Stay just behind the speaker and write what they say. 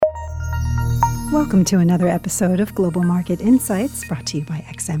Welcome to another episode of Global Market Insights, brought to you by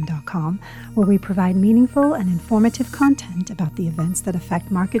XM.com, where we provide meaningful and informative content about the events that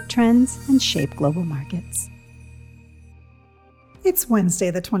affect market trends and shape global markets. It's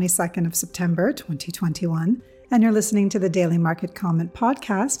Wednesday, the 22nd of September, 2021, and you're listening to the Daily Market Comment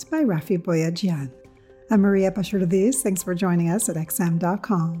podcast by Rafi Boyadjian. I'm Maria Pachurdiz. Thanks for joining us at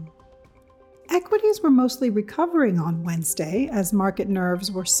XM.com. Equities were mostly recovering on Wednesday as market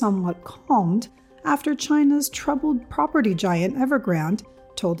nerves were somewhat calmed after China's troubled property giant Evergrande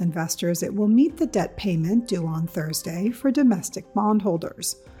told investors it will meet the debt payment due on Thursday for domestic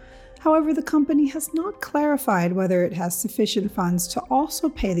bondholders. However, the company has not clarified whether it has sufficient funds to also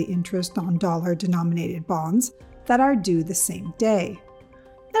pay the interest on dollar-denominated bonds that are due the same day.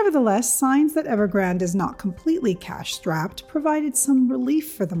 Nevertheless, signs that Evergrande is not completely cash-strapped provided some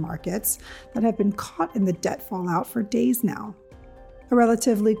relief for the markets that have been caught in the debt fallout for days now. A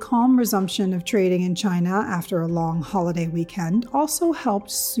relatively calm resumption of trading in China after a long holiday weekend also helped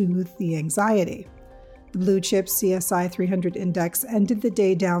soothe the anxiety. The blue chip CSI 300 index ended the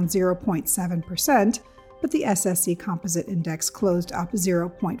day down 0.7%, but the SSE Composite Index closed up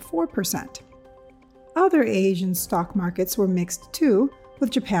 0.4%. Other Asian stock markets were mixed too,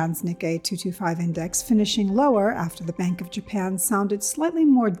 with Japan's Nikkei 225 index finishing lower after the Bank of Japan sounded slightly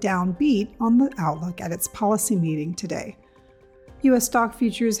more downbeat on the outlook at its policy meeting today. U.S. stock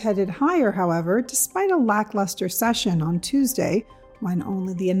futures headed higher, however, despite a lackluster session on Tuesday, when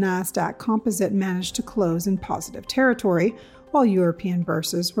only the Nasdaq Composite managed to close in positive territory, while European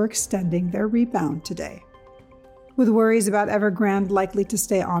bourses were extending their rebound today. With worries about Evergrande likely to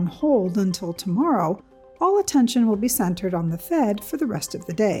stay on hold until tomorrow, all attention will be centered on the Fed for the rest of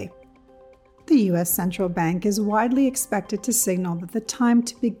the day. The U.S. Central Bank is widely expected to signal that the time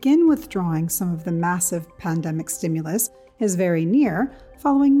to begin withdrawing some of the massive pandemic stimulus is very near,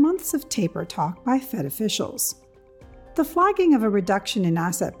 following months of taper talk by Fed officials. The flagging of a reduction in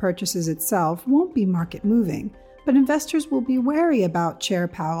asset purchases itself won't be market moving, but investors will be wary about Chair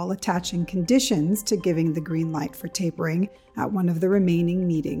Powell attaching conditions to giving the green light for tapering at one of the remaining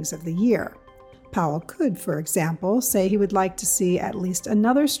meetings of the year. Powell could, for example, say he would like to see at least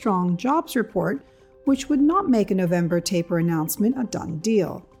another strong jobs report, which would not make a November taper announcement a done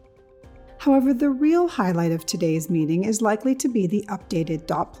deal. However, the real highlight of today's meeting is likely to be the updated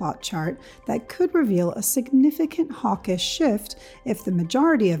dot plot chart that could reveal a significant hawkish shift if the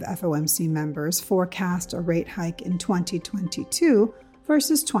majority of FOMC members forecast a rate hike in 2022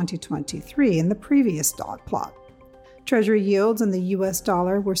 versus 2023 in the previous dot plot. Treasury yields and the U.S.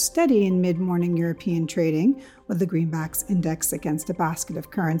 dollar were steady in mid-morning European trading, with the Greenbacks index against a basket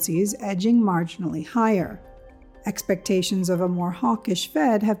of currencies edging marginally higher. Expectations of a more hawkish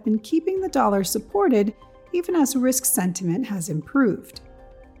Fed have been keeping the dollar supported even as risk sentiment has improved.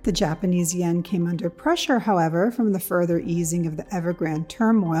 The Japanese yen came under pressure, however, from the further easing of the Evergrande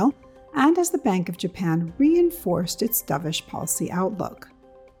turmoil and as the Bank of Japan reinforced its dovish policy outlook.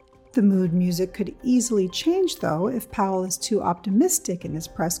 The mood music could easily change, though, if Powell is too optimistic in his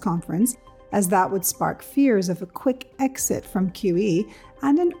press conference, as that would spark fears of a quick exit from QE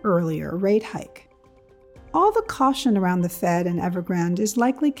and an earlier rate hike. All the caution around the Fed and Evergrande is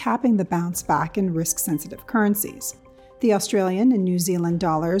likely capping the bounce back in risk-sensitive currencies. The Australian and New Zealand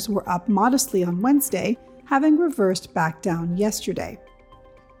dollars were up modestly on Wednesday, having reversed back down yesterday.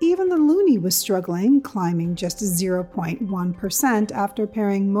 Even the loonie was struggling, climbing just 0.1% after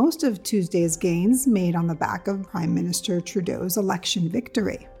pairing most of Tuesday's gains made on the back of Prime Minister Trudeau's election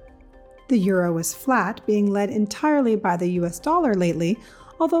victory. The euro was flat, being led entirely by the US dollar lately,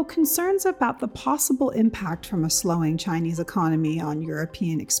 although concerns about the possible impact from a slowing Chinese economy on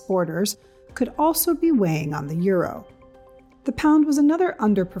European exporters could also be weighing on the euro. The pound was another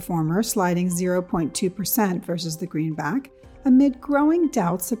underperformer, sliding 0.2% versus the greenback, amid growing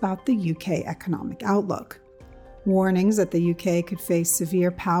doubts about the UK economic outlook. Warnings that the UK could face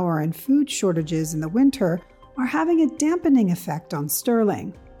severe power and food shortages in the winter are having a dampening effect on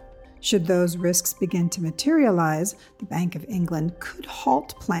sterling. Should those risks begin to materialize, the Bank of England could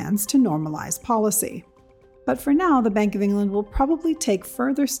halt plans to normalize policy. But for now, the Bank of England will probably take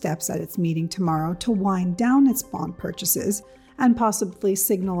further steps at its meeting tomorrow to wind down its bond purchases and possibly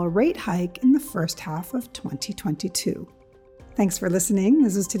signal a rate hike in the first half of 2022. Thanks for listening.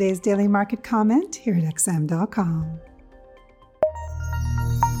 This is today's Daily Market Comment here at XM.com.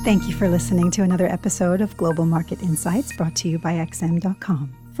 Thank you for listening to another episode of Global Market Insights brought to you by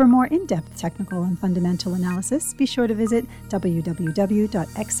XM.com. For more in-depth technical and fundamental analysis, be sure to visit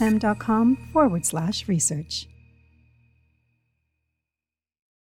www.xm.com/research.